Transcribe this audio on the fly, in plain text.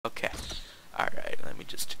Alright, let me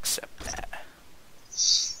just accept that.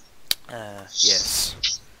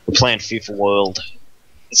 Yes. We're playing FIFA World.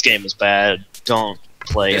 This game is bad. Don't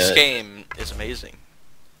play This it. game is amazing.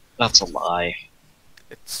 That's a lie.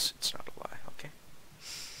 It's not a lie, okay?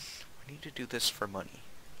 We need to do this for money.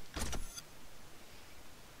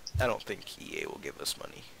 I don't think EA will give us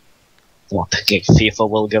money. I don't think FIFA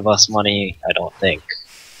will give us money. I don't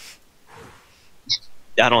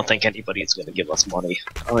think anybody's gonna give us money.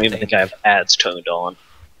 I don't even think I have ads turned on.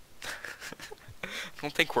 I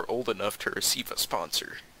don't think we're old enough to receive a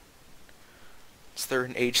sponsor. Is there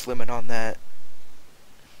an age limit on that?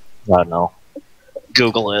 I don't know.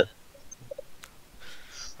 Google it.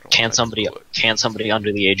 Can somebody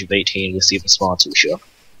under the age of 18 receive a sponsorship?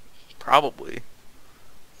 Probably.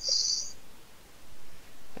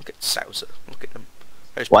 Look at Sousa. Look at him.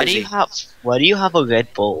 Why do you have a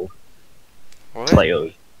Red Bull player?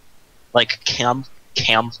 Like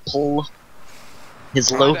Campbell?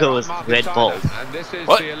 His logo is Red Bull. And this is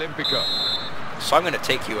What? the Olympico. So I'm gonna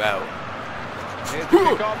take you out. Here's the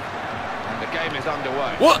kickoff, and the game is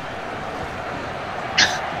underway. What?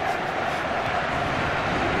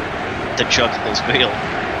 The juggler's real.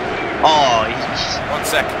 Oh, 1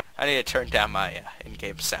 second. I need to turn down my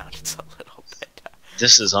in-game sound. It's a little bit.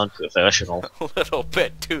 This is unprofessional. A little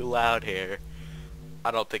bit too loud here.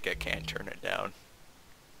 I don't think I can turn it down.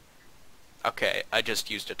 Okay, I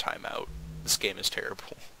just used a timeout. This game is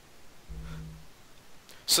terrible.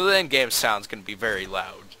 So the in-game sound's gonna be very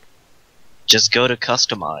loud. Just go to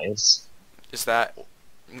customize. Is that...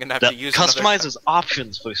 I'm gonna have to use customize is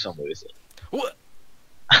options for some reason. What?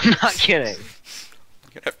 I'm not kidding. I'm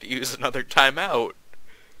gonna have to use another timeout.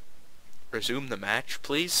 Resume the match,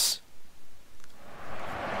 please.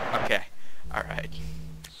 Okay. Alright.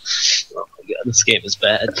 Oh my god, this game is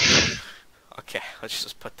bad. Okay, let's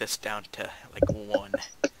just put this down to, like, 1.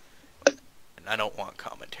 And I don't want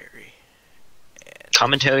commentary. And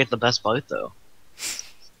Commentary at the best part, though.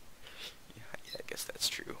 yeah, I guess that's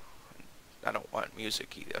true. I don't want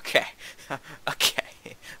music either. Okay.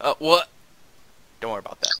 Okay. What? Don't worry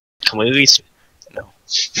about that. Can we restart? No.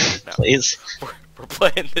 No. Please? We're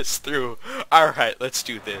playing this through. Alright, let's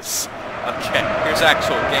do this. Okay, here's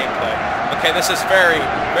actual gameplay. Okay, this is very,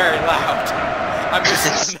 very loud. I'm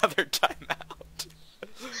using another timeout.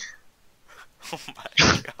 Oh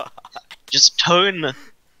my god. Just tone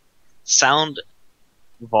sound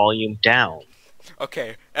volume down.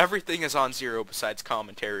 Okay, everything is on 0 besides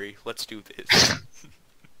commentary. Let's do this.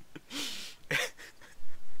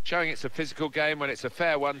 Showing it's a physical game when it's a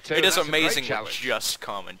fair one too. It is That's a great amazing with challenge. just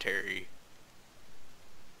commentary.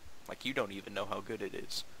 Like, you don't even know how good it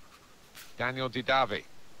is. Daniel Didavi.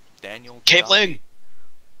 Daniel Cabling!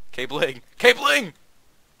 Cabling! Cabling!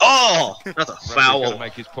 Oh! That's a Referee's foul. gonna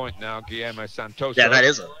make his point now, Guillermo Santos. Yeah, that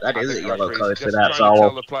is a yellow card for that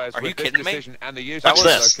foul. Are you kidding me? What's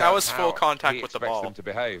this? That was full contact with the ball. Them to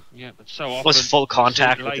behave. Yeah, but so often Was full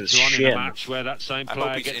contact with later his on in the shin. match where that same I hope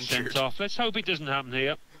player he's gets injured. sent off. Let's hope it doesn't happen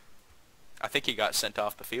here. I think he got sent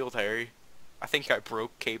off the field, Harry. I think I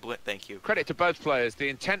broke Cabling. Thank you. Credit to both players. The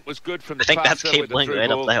intent was good from the I think that's passer with the cabling through right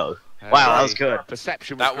ball. up there. Wow, that was good.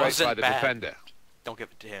 Perception was That great wasn't by the bad. defender. Don't give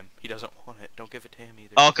it to him. He doesn't want it. Don't give it to him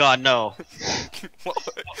either. Oh god, no. Well,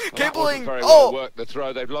 that Cabling! wasn't very Oh! well worked, the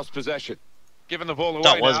throw. They've lost possession. Given the ball away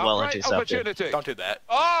That was now. well Great intercepted. opportunity. Don't do that.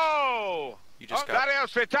 Oh! You just got.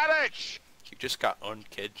 Darius Vitalic! You just got owned,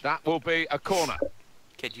 kid. That will be a corner.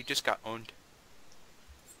 Kid, you just got owned.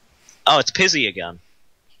 Oh, it's Pizzy again.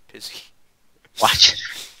 Pizzy. Watch.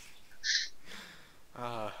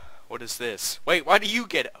 What is this? Wait, why do you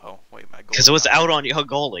get it? Oh, wait, my goal. Because it was out on your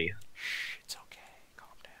goalie. Shh, it's okay. Calm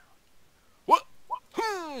down. What?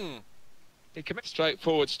 He commits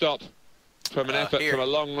straightforward stop from an effort here. from a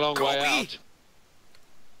long, long way Kobe. out.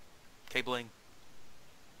 Cabling.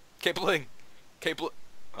 Cabling. Cabling.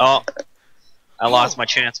 Oh. I lost my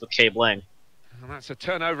chance with cabling. And that's a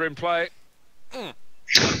turnover in play.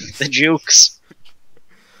 The jukes.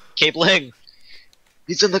 Cabling.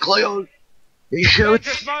 He's in the clear. He shoots.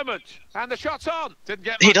 Dangerous moment. And the shot's on. Didn't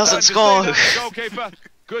get He much doesn't time to see score. that, the goalkeeper.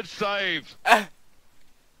 Good save.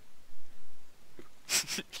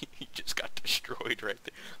 He just got destroyed right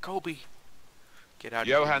there. Kobe. Get out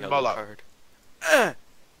Johan of here, yellow Muller. card.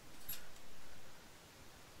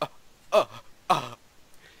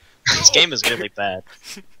 This game is really bad.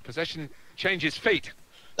 Possession changes feet.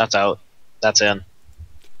 That's out. That's in.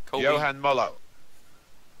 Kobe. Johan Muller.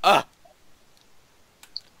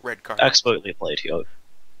 Red card. Expertly played here.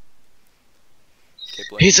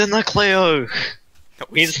 Cabling. He's in the clear. No,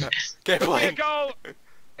 He's. Could be a Cabling. goal.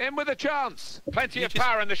 In with a chance. Plenty You of just-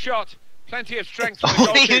 power in the shot. Plenty of strength for the What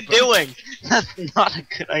are you goalkeeper. doing? That's not a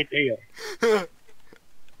good idea.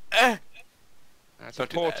 That's Don't a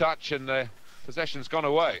do poor that. touch, and the possession's gone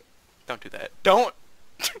away. Don't do that. Don't!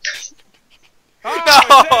 Oh,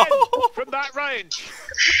 it's in from that range.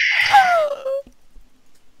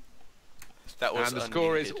 That was And the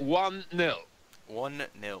score is unneeded. 1-0.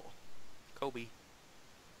 1-0. Kobe.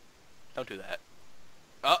 Don't do that.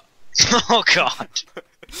 Oh god.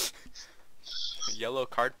 Yellow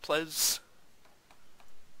card, please.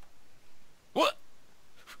 What?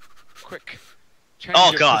 Quick change Oh,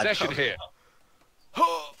 of God. possession here.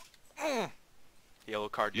 Yellow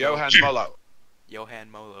card. Johan go. Molo.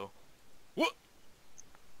 Johan Molo. What?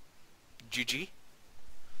 GG?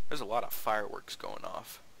 There's a lot of fireworks going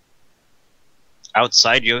off.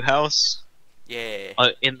 Outside your house? Yeah.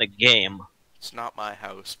 In the game. It's not my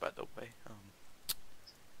house, by the way.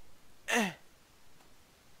 I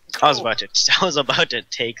was about to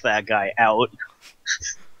take that guy out.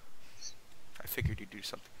 I figured you'd do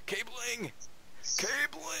something. Cabling!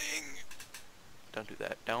 Cabling! Don't do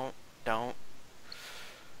that. Don't.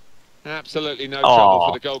 Absolutely no Aw. trouble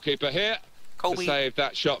for the goalkeeper here to Kobe. save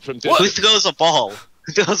that shot from Who distance. throws a ball?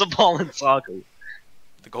 Who throws a ball in soccer?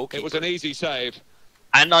 The goalkeeper. It was an easy save.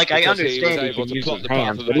 And like, I because he was understand he able can to use plot his the path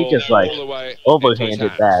hands, of the but he ball just like all the way into his overhanded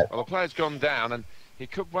hands. that. Well, the player's gone down, and he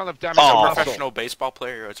could well have damaged Oh. the a muscle. professional baseball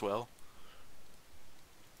player as well.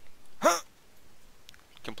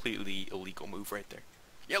 Completely illegal move right there.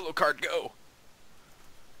 Yellow card, go!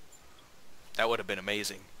 That would have been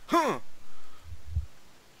amazing. Get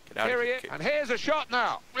out Here of he here, is, kid. and here's a shot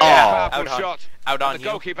now. Oh. Powerful Out on- shot. Out on And the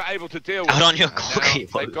you. goalkeeper able to deal with Out it. on your And now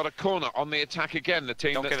goalkeeper. They've got a corner on the attack again, the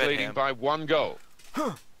team Don't that's give it leading him. by 1 goal.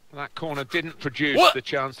 That corner didn't produce What? the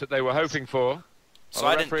chance that they were hoping for. So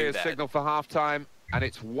Well, I the didn't referee do has that. signalled for half-time, and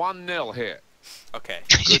it's 1-0 here. Okay.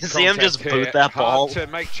 Did you Good see him contest just boot here. that ball? Hard to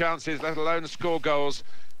make chances, let alone score goals.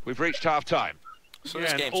 We've reached half-time. So Yeah,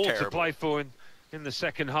 this and game's all to terrible. play for in the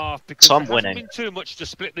second half because So I'm there hasn't winning. been too much to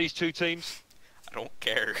split these two teams. I don't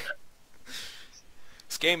care.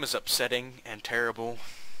 This game is upsetting and terrible.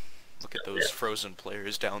 Look at those frozen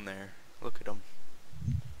players down there. Look at them.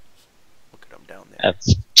 Look at them down there.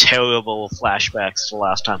 That's terrible flashbacks to the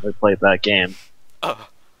last time we played that game. Oh,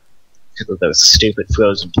 Because of those stupid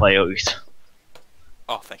frozen players.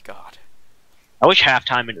 thank God. I wish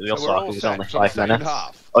halftime in real So we're soccer all was set only for the 5 second minutes.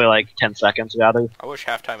 half. Or like 10 seconds rather. I wish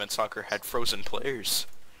halftime in soccer had frozen players.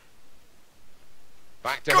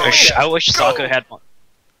 Back to Go! him I again. wish soccer had more.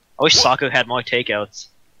 I wish soccer had more takeouts.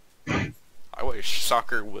 I wish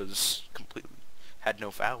soccer was had no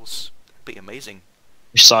fouls. That'd be amazing.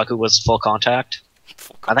 Wish soccer was full contact.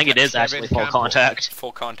 Full I think it is Kevin actually full Campbell. contact.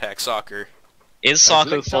 Full contact soccer. Is soccer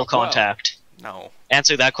linked full up well. contact? No,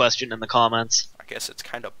 Answer that question in the comments. I guess it's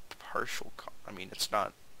kind of partial. I mean, it's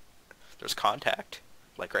not. There's contact,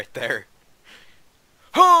 like right there.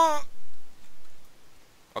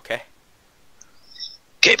 Okay.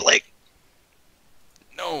 Cabling!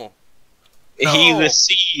 No. He No.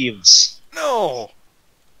 receives. No.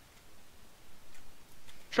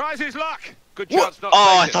 Tries his luck. Good What? chance not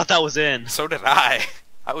Oh, I taken. thought that was in. So did I.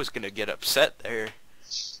 I was gonna get upset there.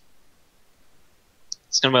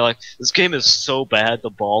 It's gonna be like, this game is so bad the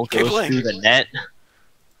ball goes Cabling. through the net.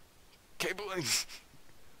 Cabling.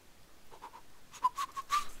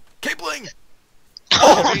 Cabling.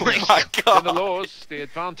 Oh my In the God. laws, the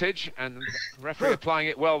advantage, and the referee applying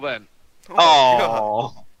it well then.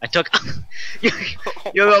 Oh, I took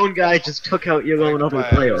your own guy just took out your own other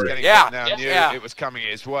Player was player. getting Yeah, hit now, knew yeah. it was coming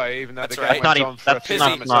his way, even though That's the right. game Not went even on for a that's few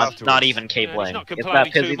not minutes not, afterwards. not even Yeah, he's cabling. not It's that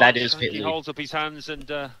complaining too pizzy. That much. is He pizzy. holds up his hands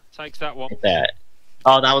and takes that one. Like that.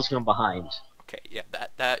 Oh, that was from behind. Okay, yeah,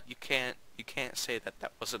 that you can't say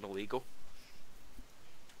that wasn't illegal.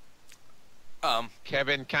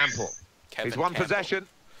 Kevin Campbell. Kevin He's one Campbell. possession.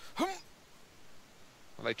 Well,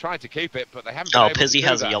 they tried to keep it, but they haven't been Oh, able to Pizzy do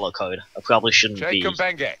has that. a yellow card. I probably shouldn't Jacob be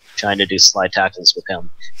Benge. trying to do slide tackles with him.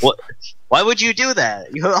 What? Why would you do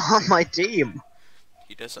that? You're on my team.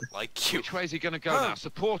 He doesn't like you. Which way is he going to go now?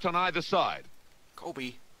 Support on either side.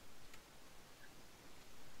 Kobe.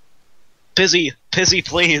 Pizzy,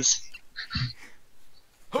 please.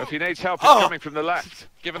 If he needs help, it's Oh. coming from the left.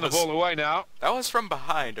 Giving the Was- ball away now. That was from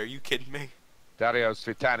behind. Are you kidding me? Dario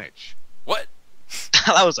Svitanic. What?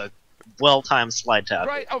 That was a well-timed slide tackle.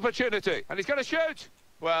 Great opportunity. And he's going to shoot.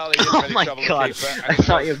 Well, he didn't Oh really my trouble the god! keeper, and I he thought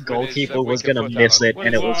goes your with his, goalkeeper was wicked gonna foot miss on. it,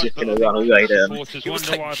 and it was just gonna But run I think right in. supporters He was,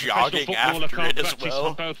 wonder like, why a jogging professional footballer after can't it as practice well.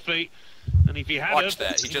 on both feet. And if he had Watch it,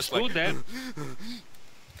 that. He he'd just scored like. there.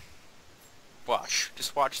 Watch.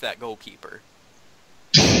 Just watch that goalkeeper.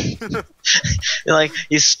 Like,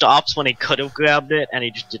 he stops when he could have grabbed it, and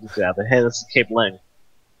he just didn't grab it. Hey, this is cabling.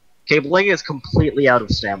 Cabling is completely out of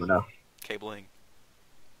stamina. Cabling.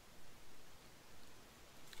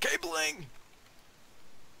 Cabling!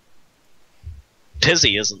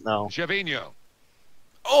 Pizzy isn't, though. Gervinho.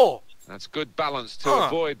 Oh! That's good balance to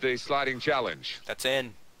avoid the sliding challenge. That's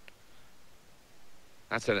in.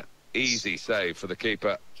 That's an easy save for the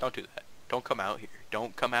keeper. Don't do that. Don't come out here.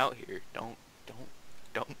 Don't come out here. Don't.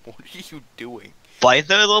 What are you doing? By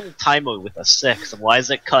the little timer with a 6, why is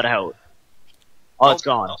it cut out? Oh, it's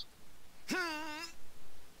gone.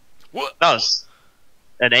 What? That was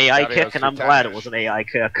an AI Dario kick, and I'm glad it Sutanish. was an AI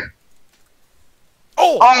kick.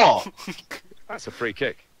 Oh! Oh! That's a free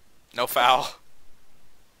kick. No foul.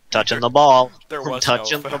 Touching the ball. There was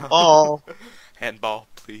Touching no the foul. ball. Handball,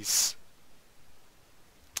 please.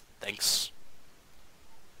 Thanks.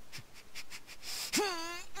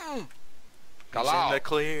 He's in the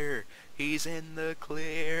clear. He's in the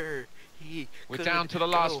clear. We're down to the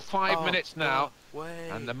last 5 minutes now,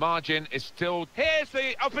 and the margin is still... Here's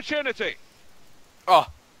the opportunity! Oh!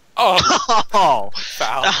 Oh!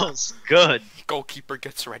 Foul. That was good. Goalkeeper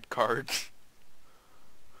gets red card.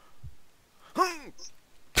 I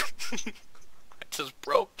just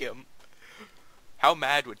broke him. How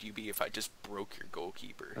mad would you be if I just broke your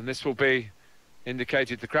goalkeeper? And this will be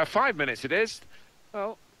indicated to the crowd. 5 minutes it is.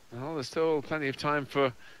 Well, there's still plenty of time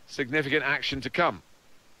for significant action to come.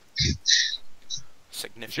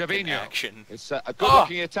 Significant Gervinho. action. It's a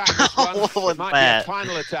good-looking attack, this one. What was It might that? be a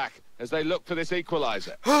final attack as they look for this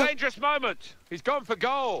equaliser. Dangerous moment. He's gone for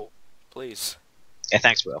goal. Please. Yeah,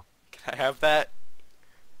 thanks, bro. Can I have that?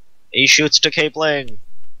 He shoots to Cabling.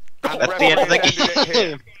 And At the end of the referee ended it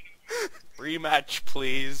here. game. Rematch,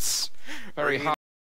 please. Very hard.